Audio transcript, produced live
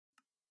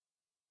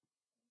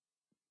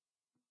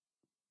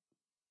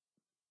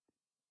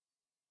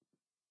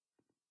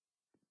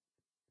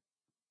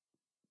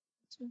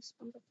this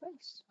on the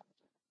place.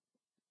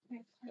 My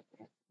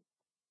apartment.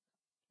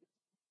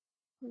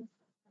 Hmm.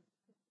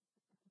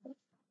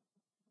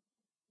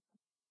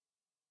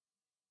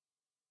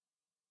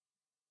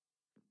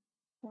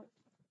 What?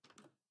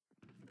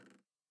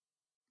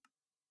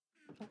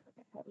 I think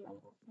I have my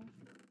little thing.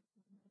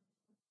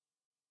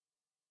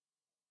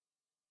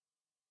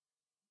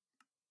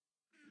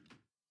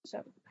 So,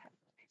 I have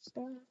my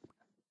stuff.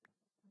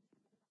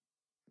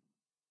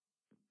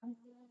 Um,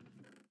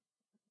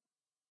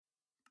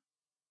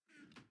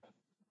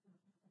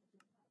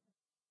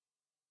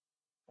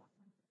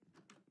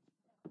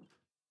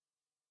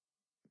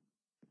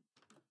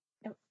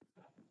 oh,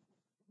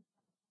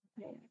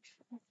 I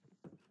actually,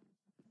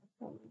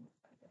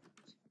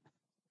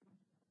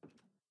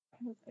 I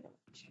hope I don't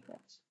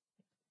stress.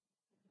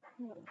 I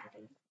don't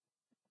really,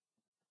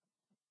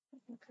 I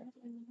think I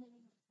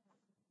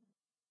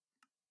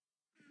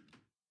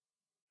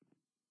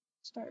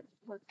start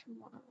work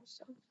tomorrow,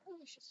 so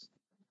I should.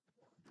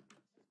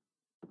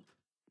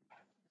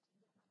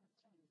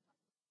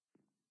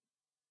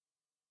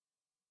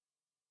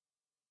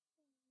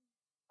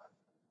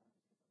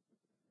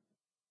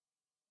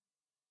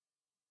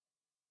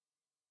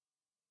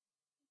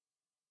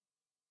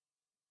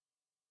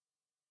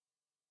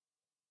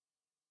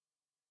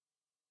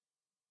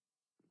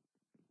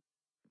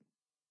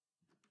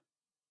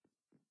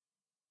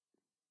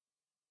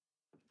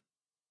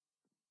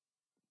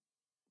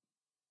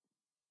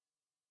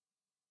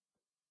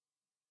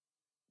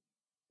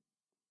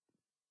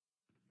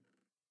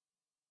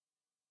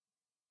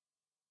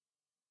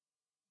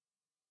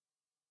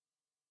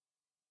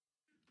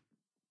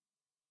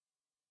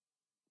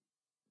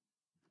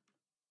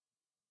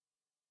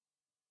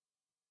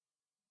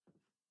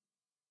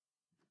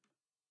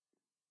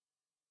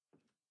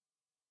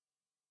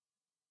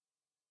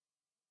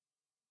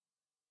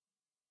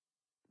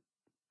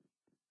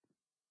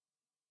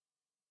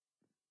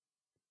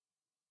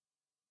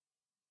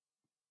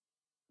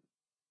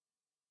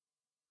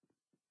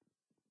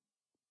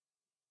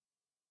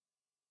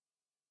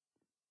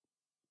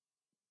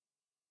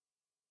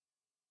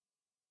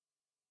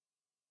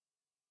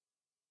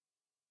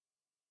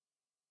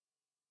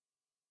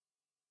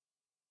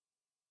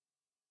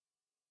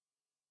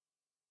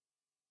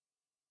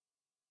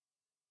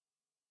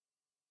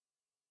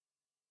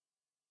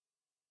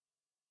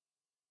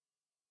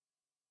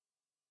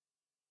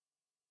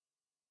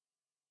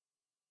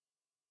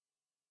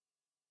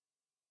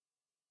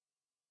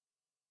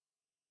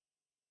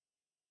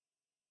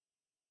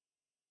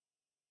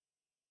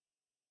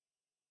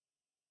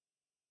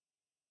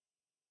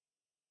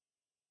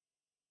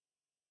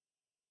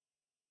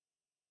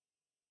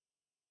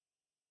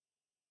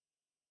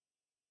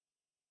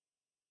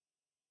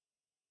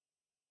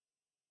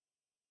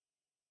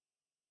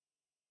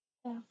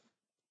 Yeah,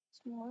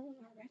 it's morning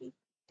already.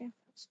 Damn,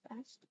 that's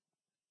fast.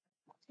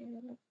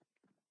 To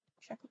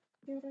check the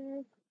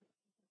computer.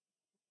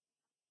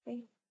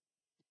 Hey,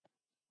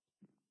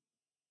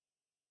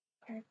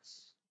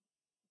 parts.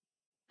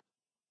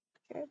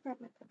 Should I grab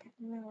my cookie?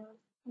 No,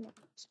 I'm not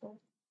at school.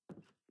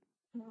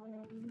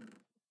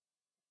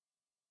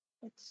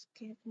 Let's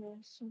give me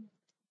some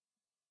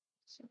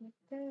like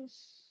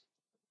this.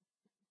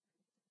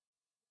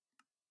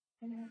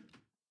 And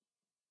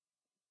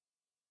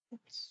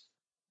let's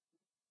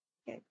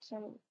get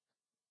some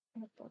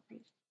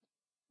burpees.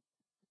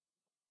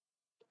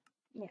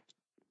 Yeah,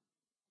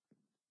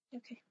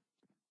 okay.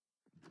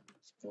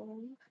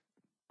 Spoon.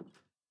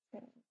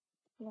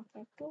 Lock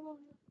my door.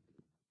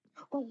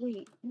 Oh,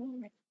 wait, what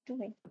am I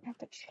doing? I have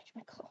to change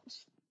my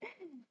clothes. Oh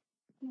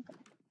my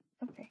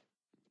god. Okay,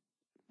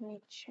 I need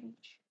to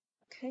change.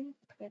 Okay,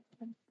 put it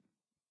on.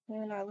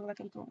 And I look like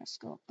I'm going to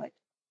school, but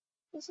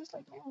this is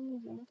like my only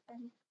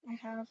uniform I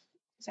have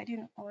because I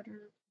didn't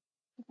order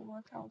the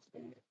work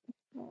outfit.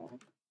 Uh,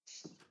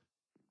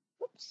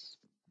 Oops.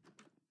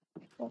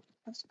 Well,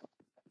 let's go.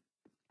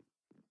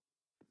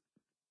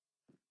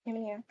 I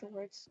mean,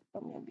 afterwards,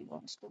 I'm gonna be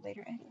going to school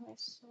later anyway,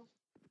 so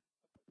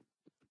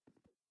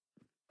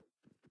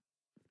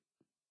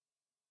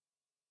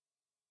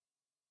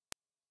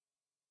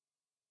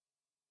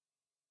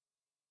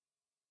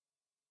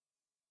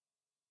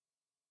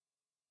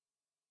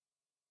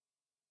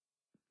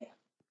yeah.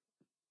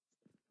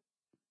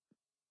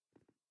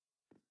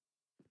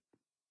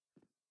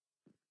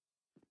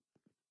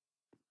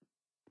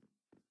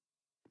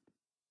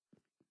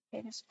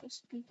 It is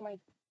supposed to be my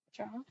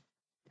job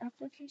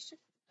application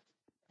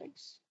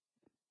place.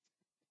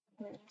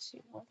 Let's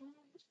see what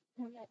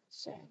on it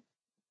said.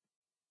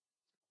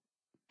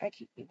 I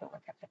could either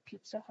work at the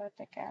Pizza Hut,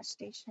 the gas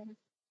station,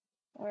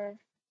 or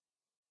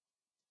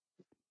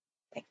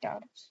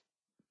McDonald's.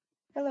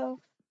 Hello.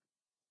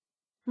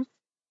 Hmm?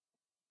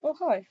 Oh,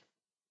 hi.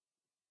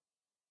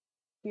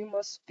 You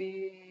must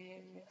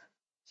be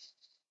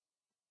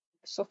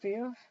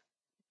Sofia?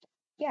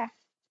 Yeah.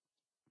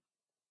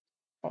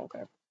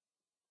 Okay.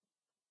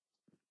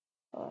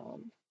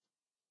 Um,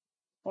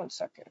 1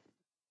 second.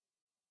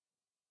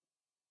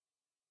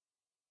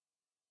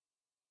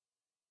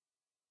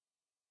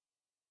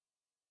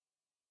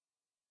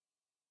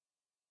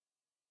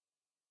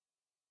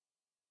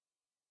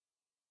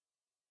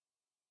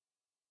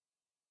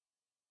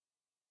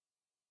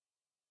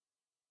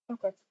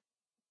 Okay.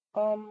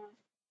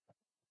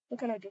 What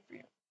can I do for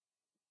you?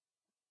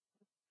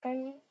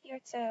 I'm here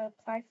to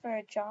apply for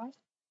a job.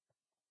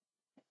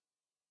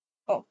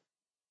 Oh,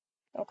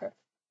 okay.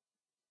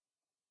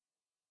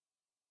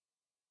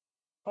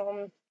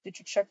 Did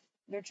you check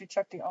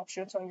the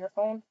options on your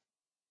phone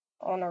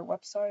on our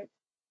website?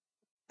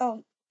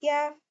 Oh,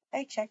 yeah,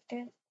 I checked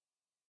it.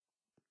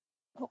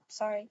 Oh,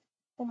 sorry.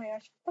 Oh my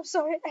gosh. I'm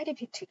sorry. I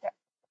didn't mean to do that.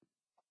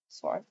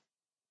 Sorry.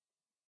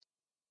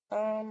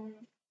 Um,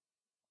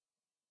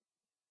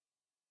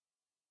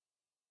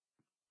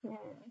 hmm,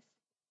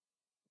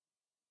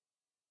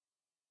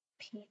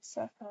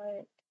 Pizza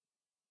Hut.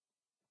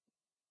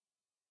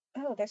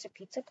 Oh, there's a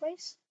pizza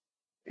place?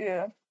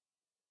 Yeah.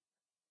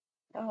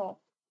 Oh,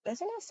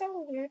 doesn't it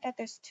sound weird that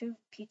there's two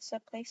pizza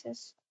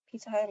places?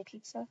 Pizza Hut and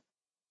pizza?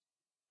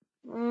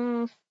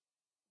 Mm,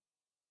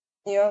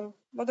 yeah,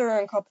 but they're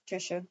in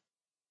competition.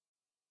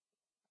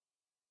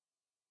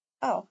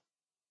 Oh,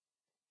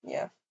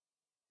 yeah.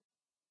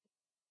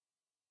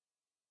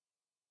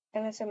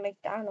 And it's a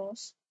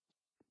McDonald's.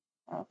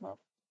 Uh-huh.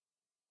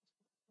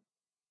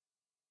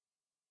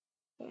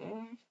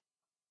 Mm,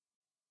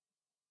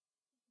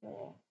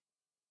 yeah.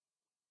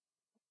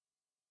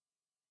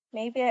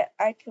 Maybe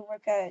I could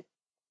work at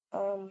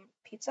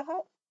Pizza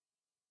Hut?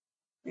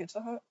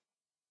 Pizza Hut?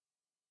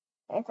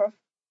 Okay.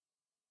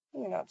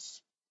 You know,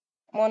 it's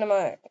one of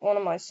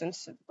my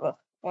sisters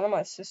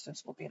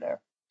will be there.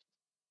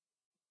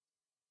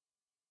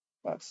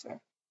 Let's see.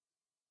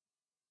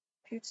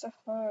 Pizza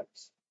Hut.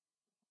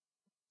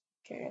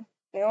 Okay.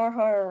 They are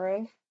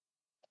hiring.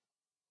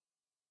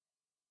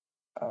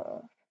 Uh,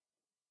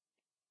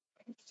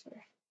 let's see.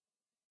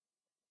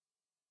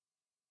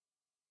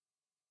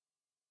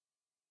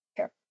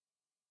 Here.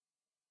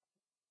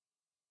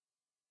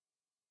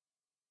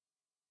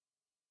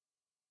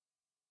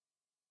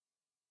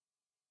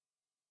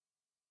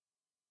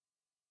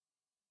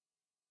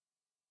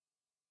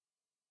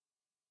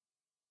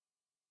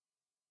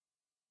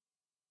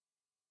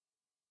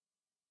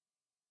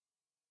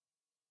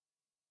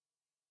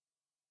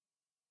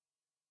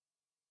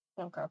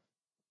 Okay.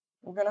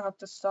 We're gonna have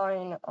to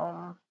sign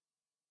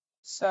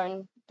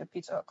the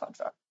Pizza Hut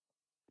contract.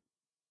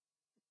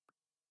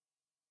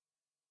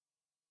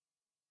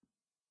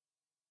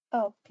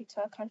 Oh,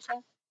 Pizza Hut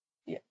contract?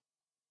 Yeah.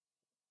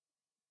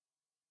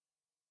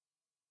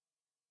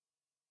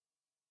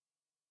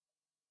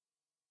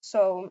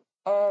 So,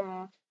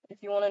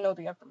 if you want to know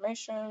the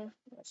information,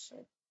 let's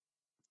see.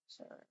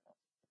 So,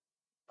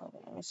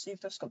 let me see if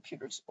this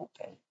computer's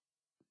open.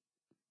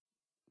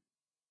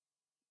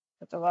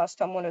 But the last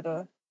time one of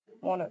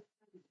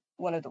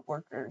one of the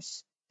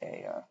workers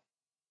they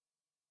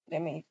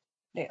made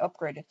they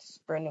upgraded this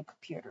brand new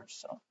computer.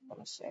 So let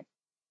me see.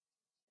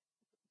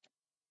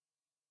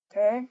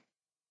 Okay,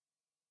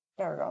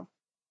 there we go.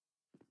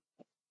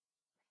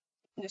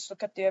 Just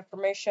look at the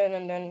information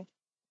and then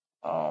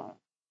um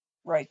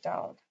write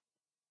down.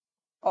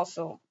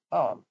 Also,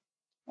 well,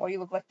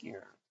 you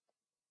you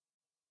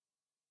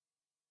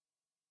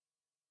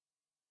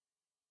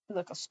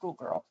look a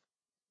schoolgirl.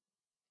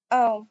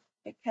 Oh,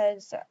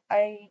 because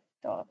I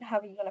don't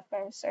have a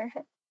uniform, sir.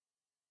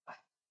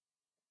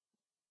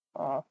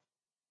 Uh,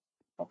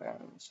 okay,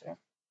 let me see.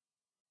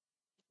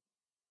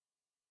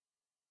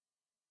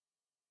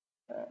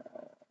 Uh,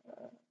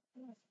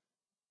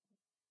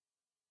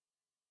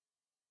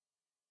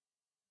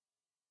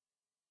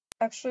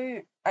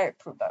 Actually, I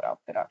approve that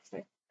outfit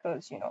actually,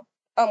 because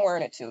I'm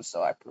wearing it too,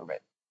 so I approve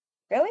it.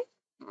 Really?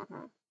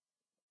 Mm-hmm.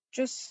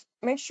 Just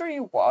make sure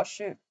you wash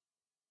it.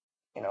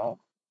 You know.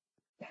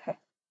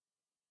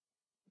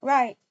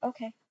 Right.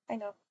 Okay. I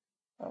know.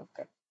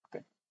 Okay.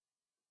 Good.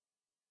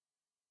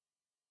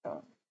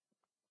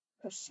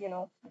 Because you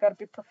gotta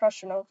be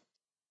professional.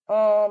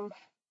 Um.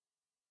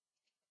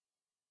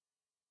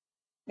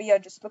 But yeah,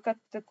 just look at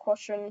the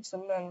questions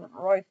and then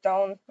write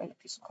down in a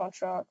piece of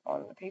contract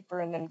on the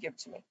paper and then give it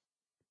to me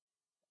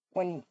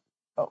when.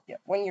 Oh yeah,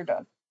 when you're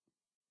done.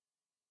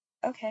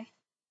 Okay.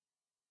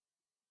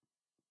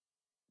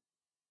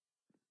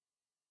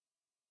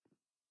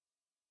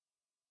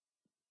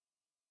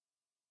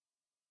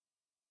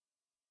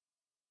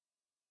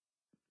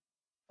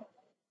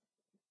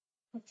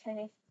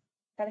 Okay.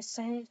 Gotta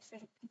sign it for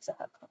the Pizza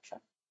Hut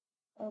contract.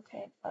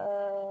 Okay.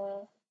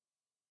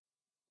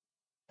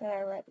 Then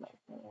I write my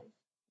name.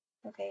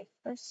 Okay.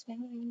 First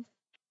name.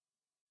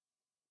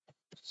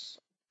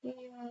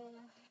 Sofia.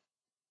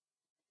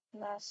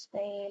 Last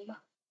name.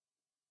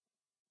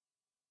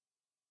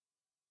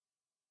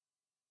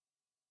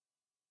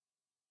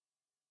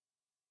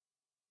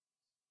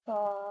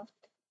 Soft.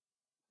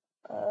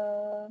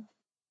 Uh.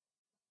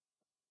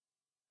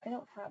 I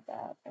don't have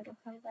that. I don't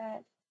have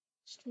that.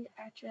 Street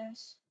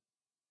address.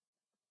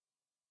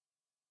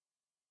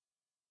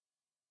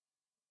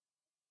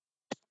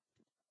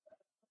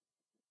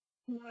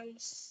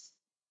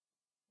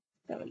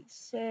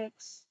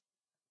 176.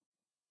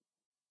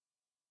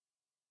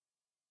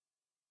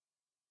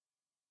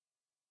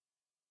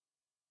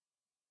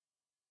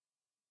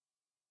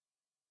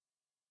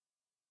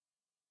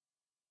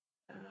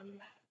 Um,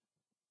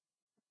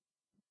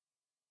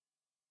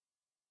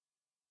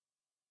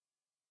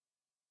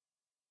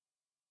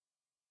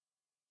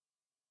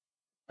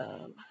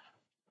 Um,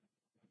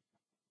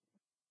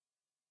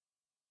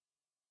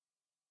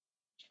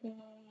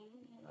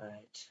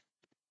 right.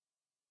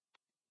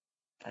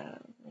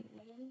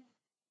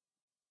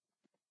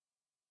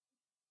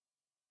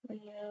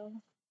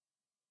 Renew,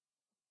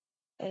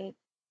 renew,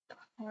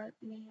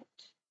 apartment,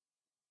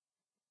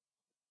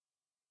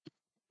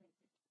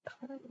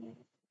 apartment,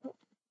 oh,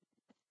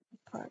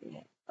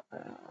 apartment,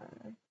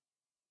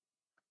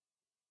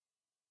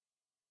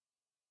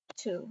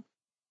 2,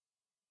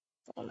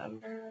 phone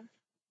number,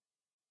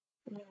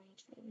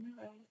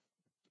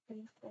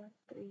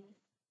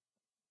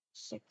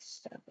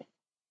 929-343-67,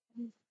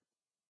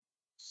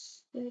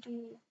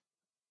 city,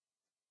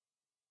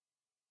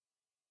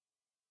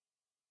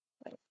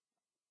 like,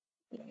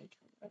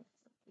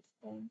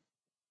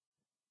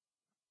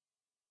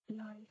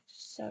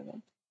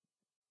 929-97,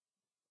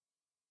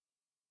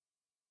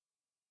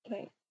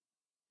 wait,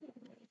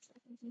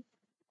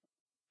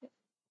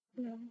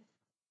 9,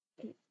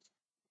 8,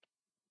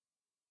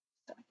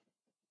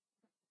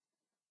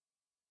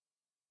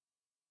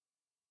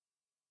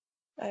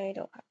 I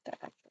don't have that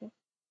actually.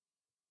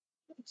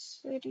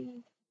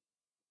 City,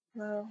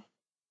 well,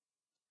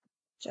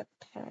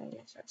 Japan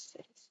is our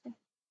city.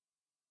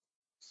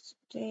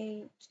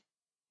 State,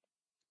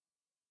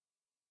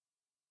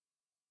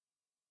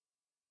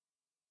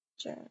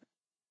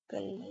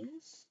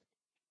 Japanese,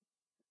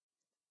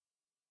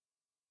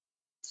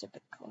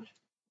 typical,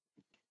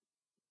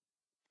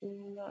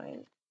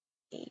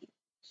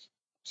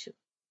 982.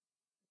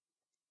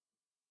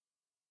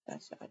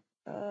 That's not,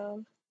 I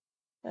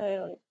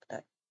don't need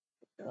that.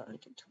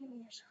 120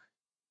 years.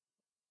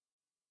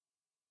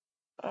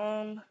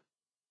 Um,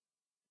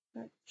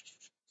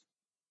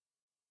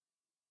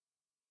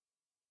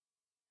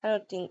 I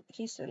don't think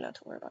he said not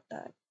to worry about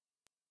that.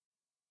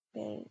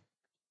 Been,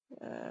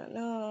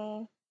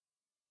 no.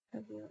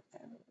 Have you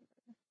ever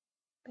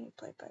been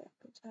played by a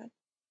dad?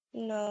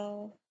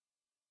 No.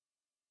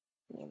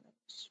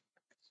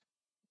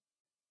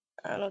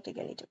 I don't think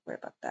I need to worry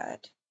about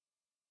that.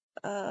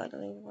 Don't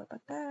need to worry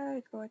about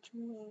that. Go what you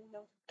mean?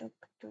 No, don't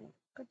need to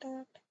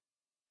that.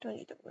 Don't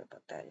need to worry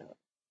about that. No.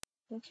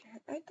 Okay,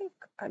 I think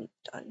I'm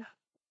done.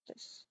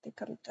 Just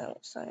think I'm done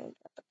with signed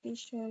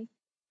application.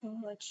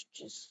 And let's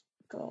just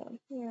go on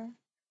here.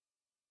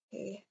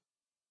 Okay.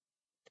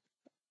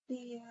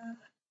 Yeah.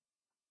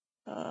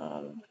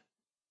 I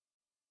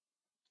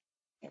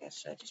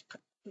guess I just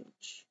put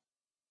each.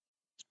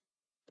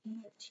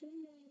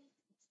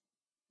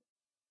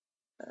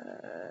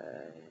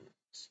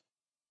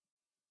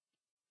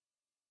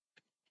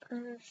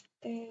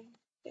 Birthday.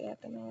 They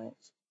have the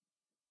noise.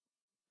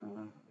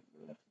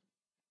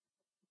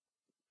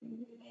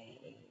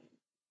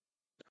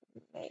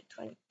 May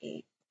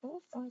 28th.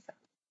 Oh,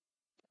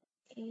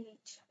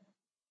 8.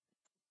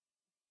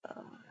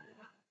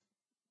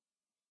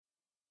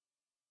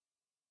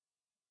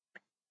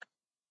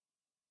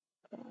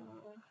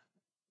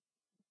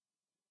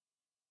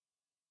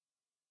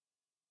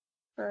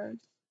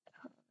 First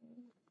time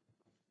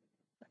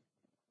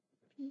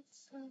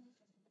pizza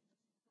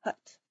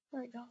hut.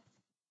 There we go.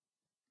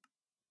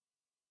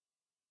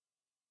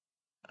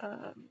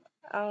 I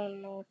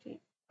don't know if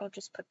I'll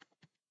just put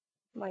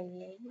my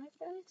name, I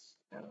guess.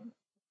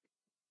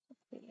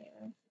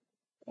 Yeah.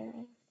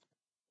 Yeah.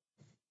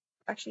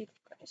 Actually,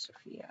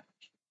 Sofia.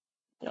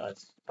 No,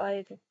 it's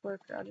by the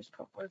worker. I'll just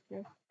put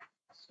worker.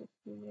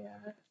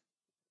 Sofia.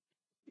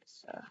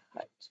 It's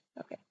hut.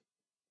 Okay.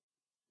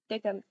 I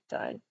think I'm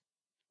done.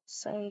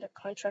 Sign the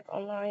contract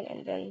online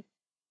and then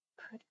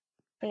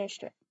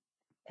finished it.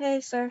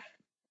 Hey, sir.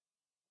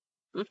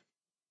 Hmm?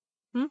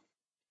 Hmm?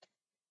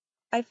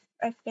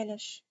 I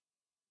finished.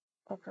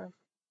 Okay.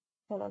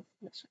 Hold on.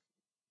 Yes,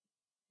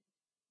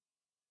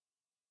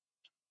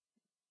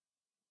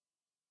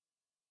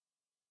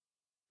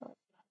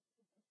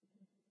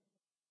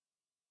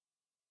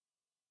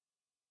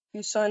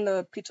 you signed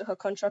the Pizza Hut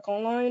contract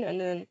online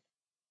and then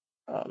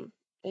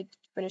it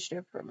finished the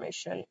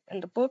information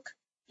in the book.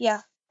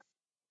 Yeah,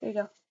 there you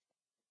go.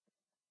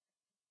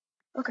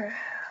 Okay,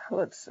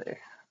 let's see.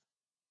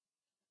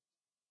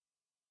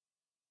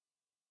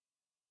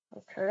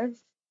 Okay.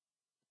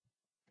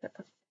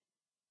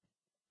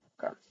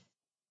 Okay.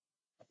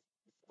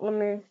 Let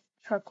me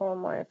check all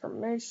my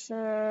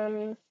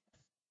information.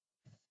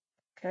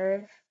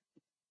 Okay.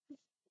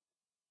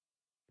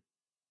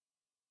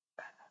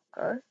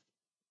 Okay.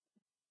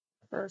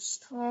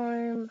 First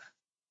time.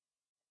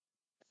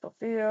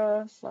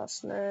 Sofia,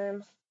 last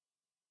name.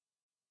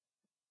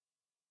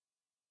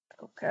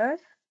 Okay.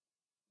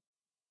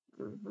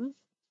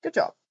 Good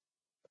job.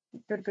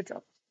 Good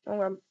job.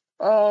 Okay.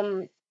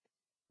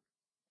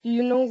 Do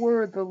you know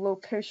where the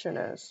location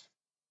is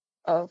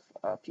of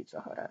Pizza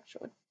Hut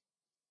actually?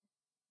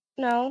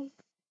 No.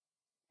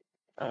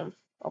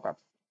 Okay.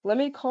 Let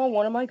me call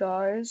one of my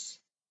guys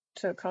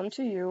to come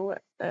to you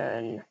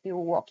and he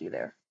will walk you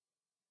there.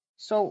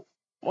 So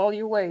while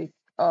you wait,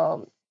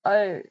 let's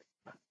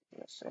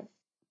see.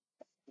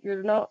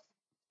 You're not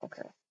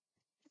okay.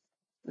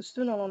 You're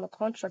still not on the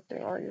contract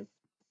thing, are you?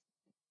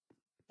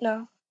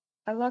 No.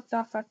 I logged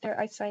off after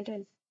I signed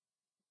in.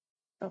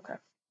 Okay.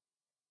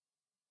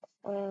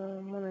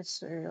 Let me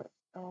see.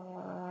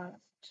 Uh,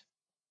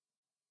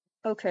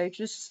 okay,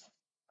 just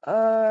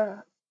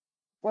while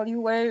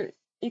you wait,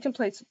 you can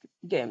play some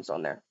games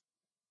on there.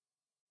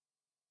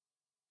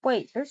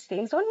 Wait, there's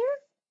games on here?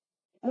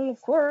 Well,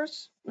 of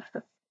course.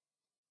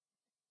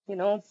 You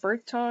know,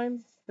 break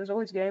time. There's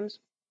always games.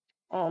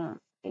 You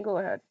go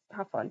ahead,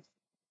 have fun.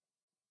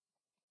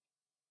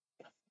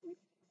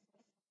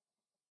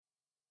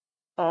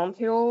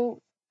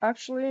 He'll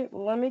actually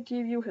let me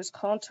give you his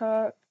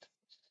contact.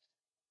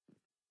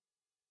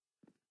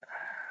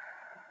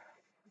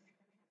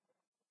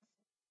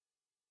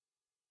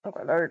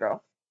 Okay, there you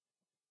go.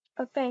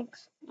 Oh,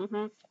 thanks.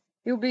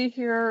 He'll be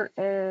here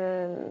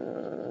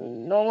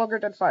in no longer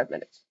than 5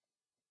 minutes.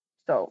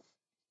 So,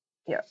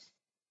 yes.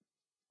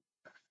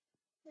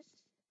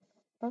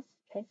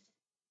 Okay.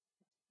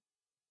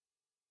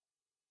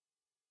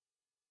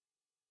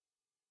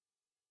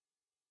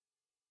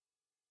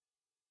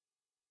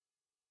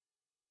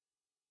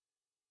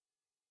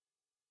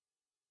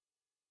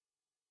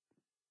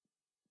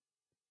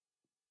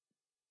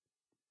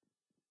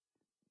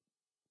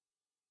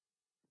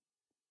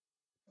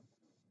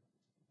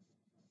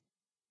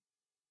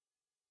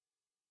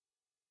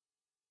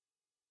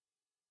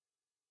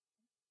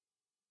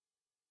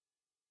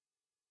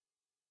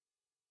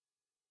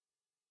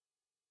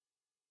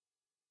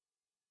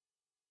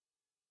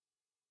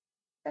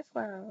 That's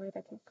why I wait.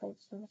 I can play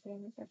some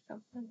games or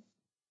something.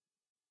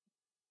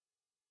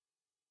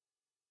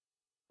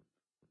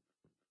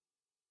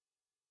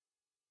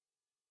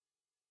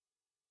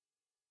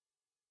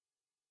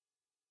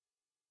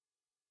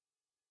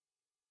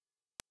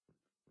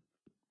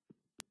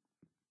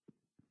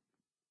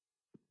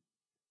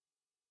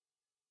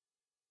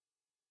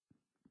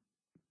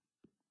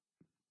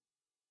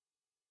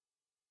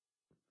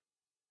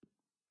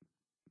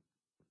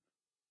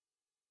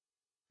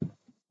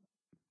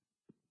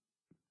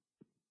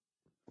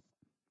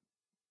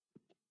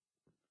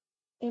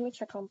 Let me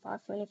check on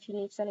Boston if he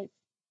needs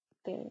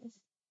anything.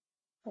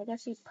 I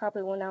guess he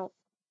probably went out.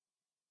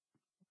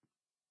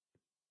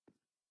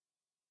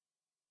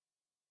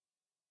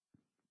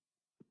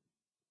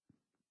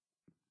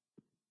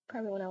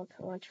 Probably went out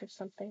to lunch or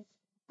something.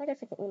 I guess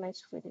I can eat my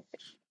sweetie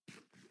fish.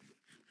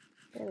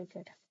 Really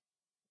good.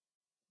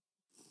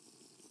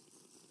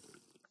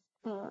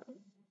 Mm,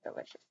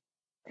 delicious.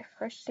 My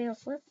first day of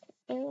work.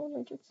 Oh,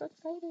 I'm just so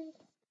excited.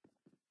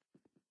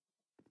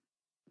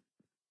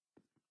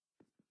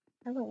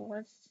 I haven't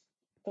worked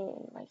in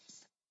like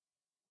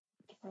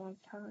a long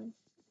time.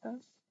 So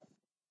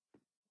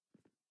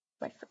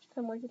my first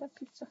time working at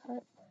Pizza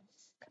Hut.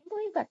 Can't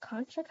believe that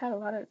contract had a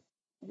lot of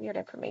weird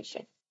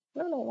information. I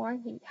don't know why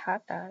he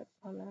had that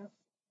on there.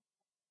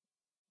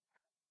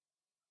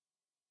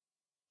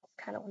 It's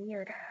kind of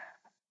weird.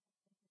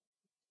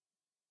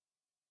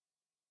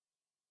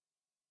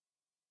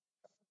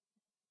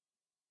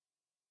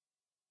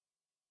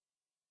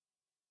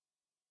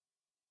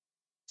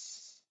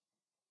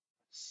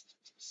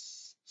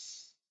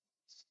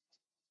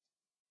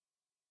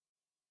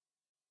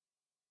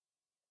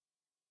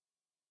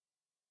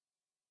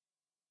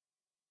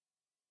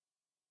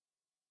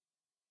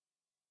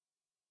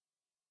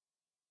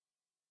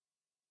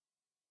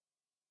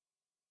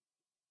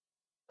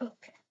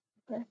 Okay,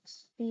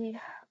 let's see.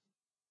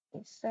 He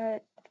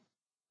said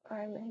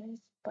 5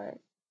 minutes, but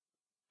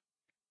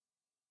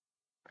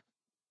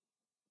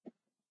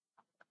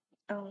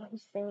oh,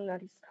 he's saying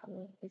that he's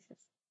coming. He's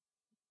just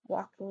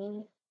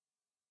walking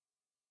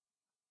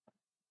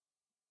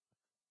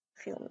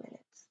a few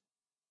minutes.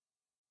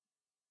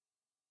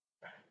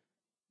 I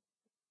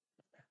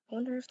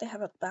wonder if they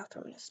have a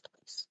bathroom in this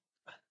place.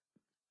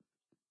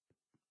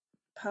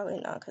 Probably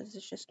not, because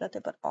it's just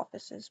nothing but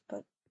offices,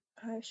 but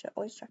I should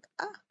always check.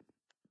 Ah!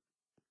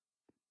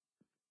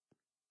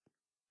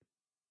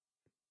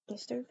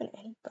 Is there even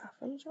any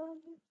bathrooms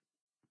around here?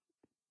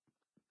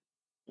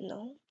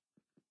 No.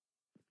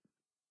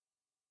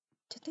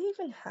 Did they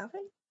even have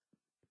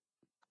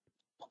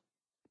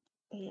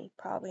it?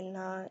 Probably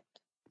not.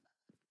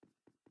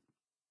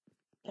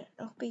 I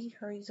hope he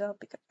hurries up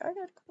because I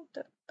gotta go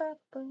to the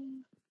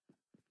bathroom.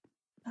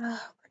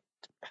 Ah,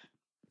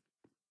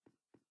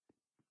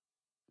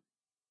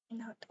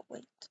 now I have to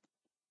wait.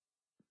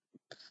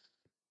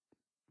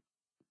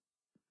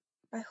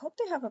 I hope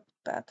they have a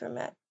bathroom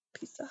at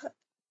Pizza Hut.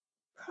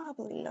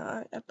 Probably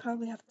not. I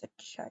probably have to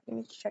check. Let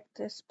me check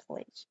this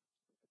place.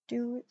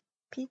 Do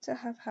Pizza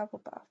Hut have a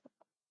bathroom?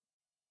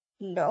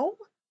 No?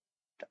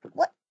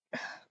 What?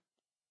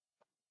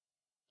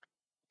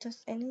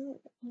 Does any...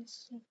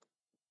 Let's see.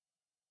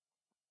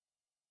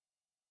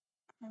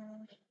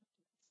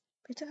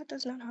 Pizza Hut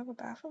does not have a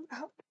bathroom?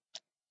 How?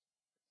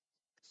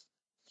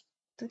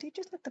 Do they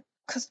just let the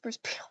customers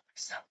pee on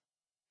themselves?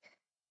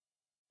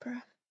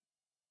 Bruh.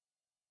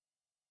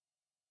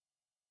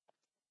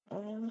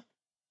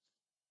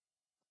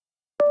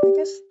 I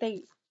guess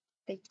they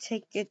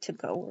take it to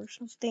go or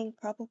something,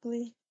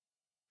 probably.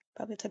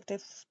 Probably took the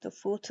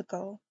food to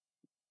go.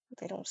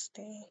 They don't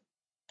stay.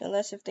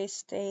 Unless if they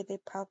stay, they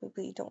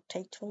probably don't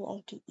take too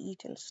long to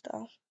eat and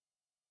stuff.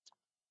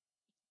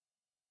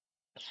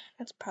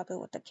 That's probably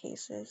what the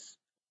case is.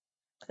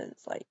 Cause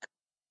like,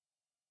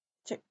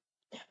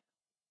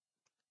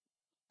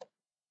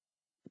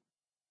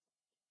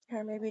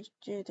 or maybe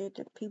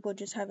the people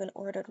just haven't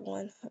ordered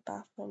a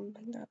bathroom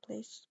in that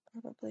place,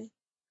 probably.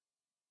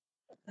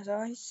 As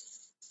I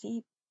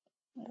see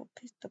what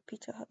the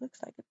Pizza Hut looks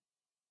like,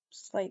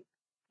 it's like,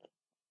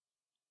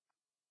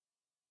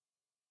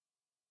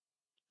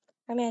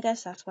 I mean, I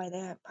guess that's why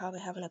they're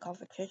probably having a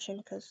competition,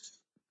 because,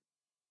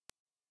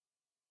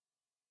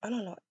 I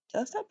don't know,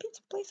 does that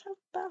pizza place have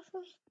a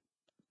bathroom?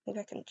 Maybe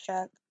I can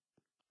check.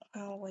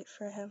 I'll wait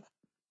for him.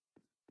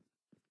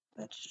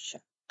 Let's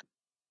check.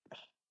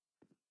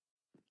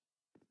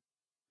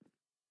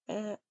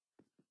 Uh,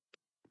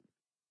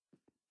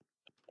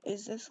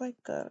 is this like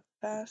a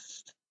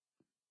fast?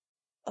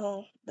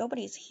 Oh,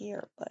 nobody's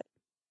here, but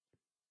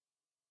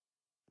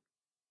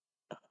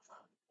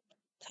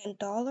 $10?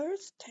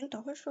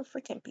 $10 for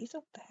freaking pizza?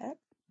 What the heck?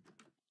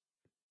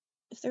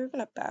 Is there even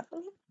a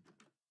bathroom?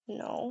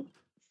 No.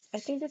 I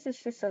think this is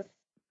just a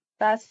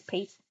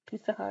fast-paced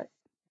Pizza Hut.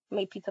 I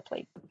mean, pizza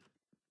place.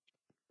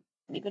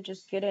 You could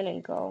just get in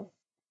and go.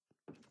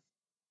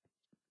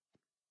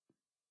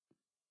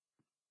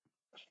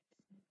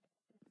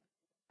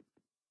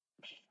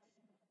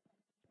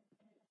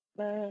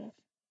 Man,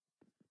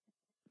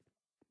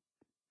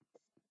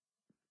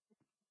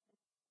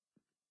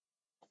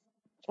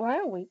 why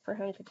I wait for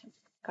him to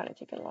kind of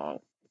take it long?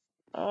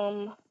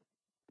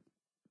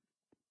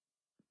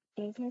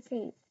 Maybe I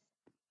can.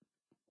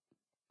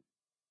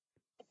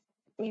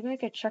 Maybe I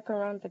could check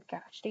around the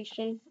gas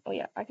station. Oh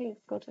yeah, I can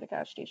go to the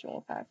gas station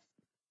real fast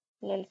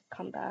and then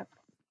come back.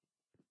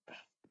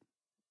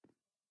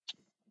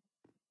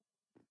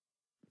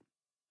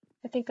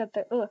 I think that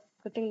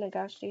good thing the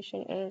gas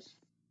station is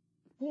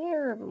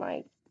near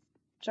my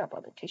job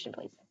application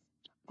place.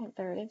 Oh,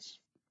 there it is.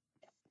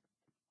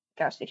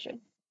 Gas station.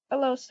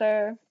 Hello,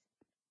 sir.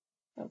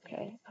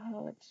 Okay.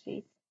 Let's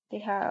see. They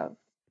have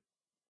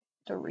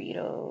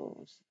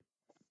Doritos.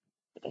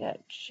 They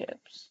got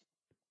chips.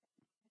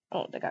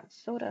 Oh, they got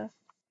soda.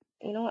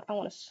 You know what? I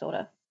want a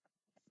soda.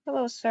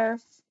 Hello, sir.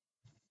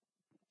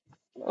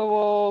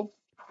 Oh,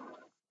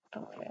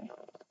 okay.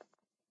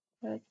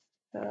 Let's,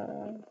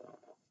 how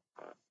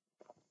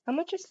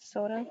much is the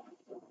soda?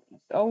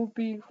 That would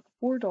be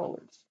 $4.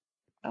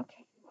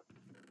 Okay.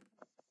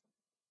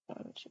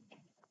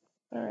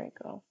 Alright,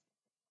 go.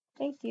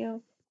 Thank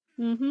you.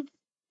 Mm-hmm.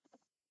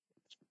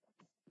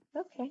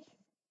 Okay.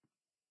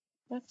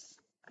 That's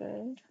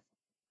good.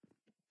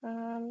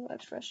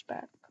 Let's rush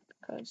back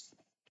because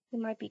they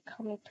might be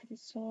coming pretty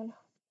soon.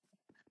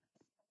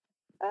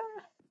 Ah.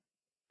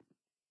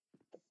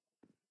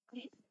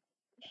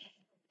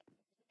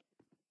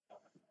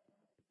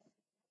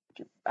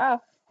 Ah,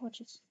 I'll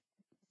just.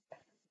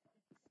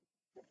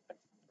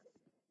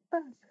 Ah.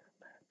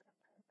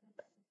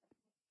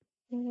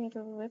 You need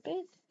to rip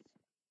it?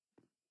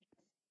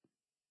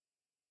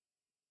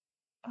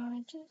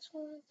 I just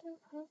want to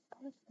have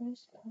a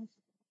first class.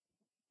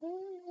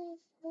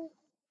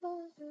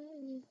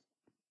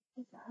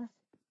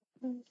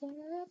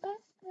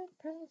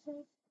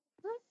 Present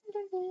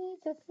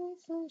underneath the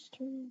Christmas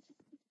tree.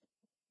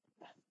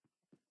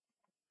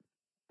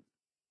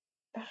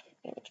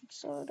 Magic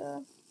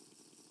soda.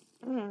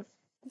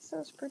 This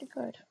sounds pretty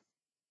good.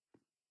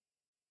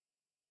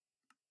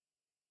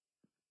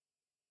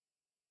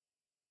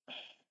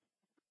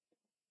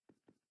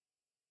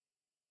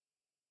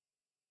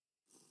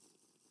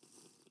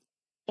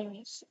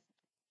 Anyways,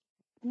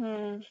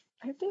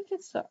 I think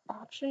it's the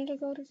option to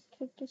go to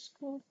the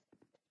school.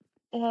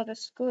 Well, the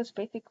school is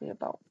basically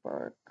about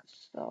work,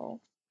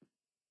 so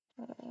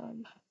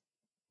um,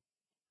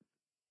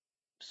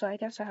 so I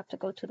guess I have to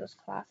go to those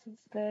classes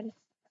then.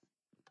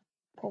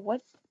 But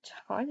what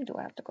time do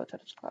I have to go to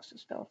those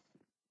classes though?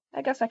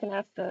 I guess I can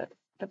ask the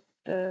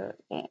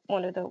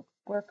one of the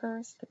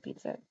workers, the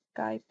pizza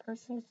guy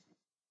person.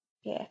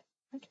 Yeah,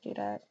 I can do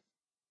that.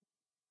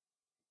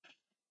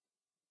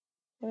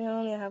 We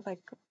only have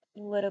like a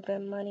little bit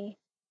of money,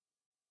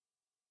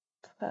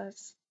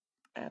 plus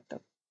I have to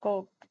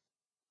go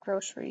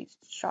grocery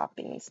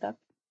shopping and stuff.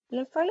 And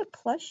then find a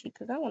plushie,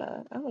 because I want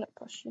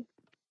a plushie.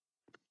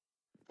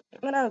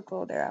 When I'll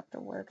go there after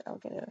work, I'll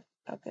get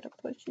a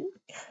plushie.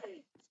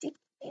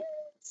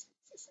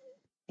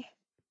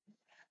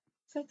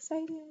 So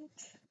excited.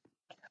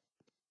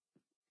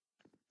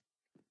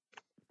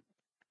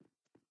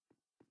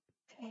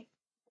 Okay.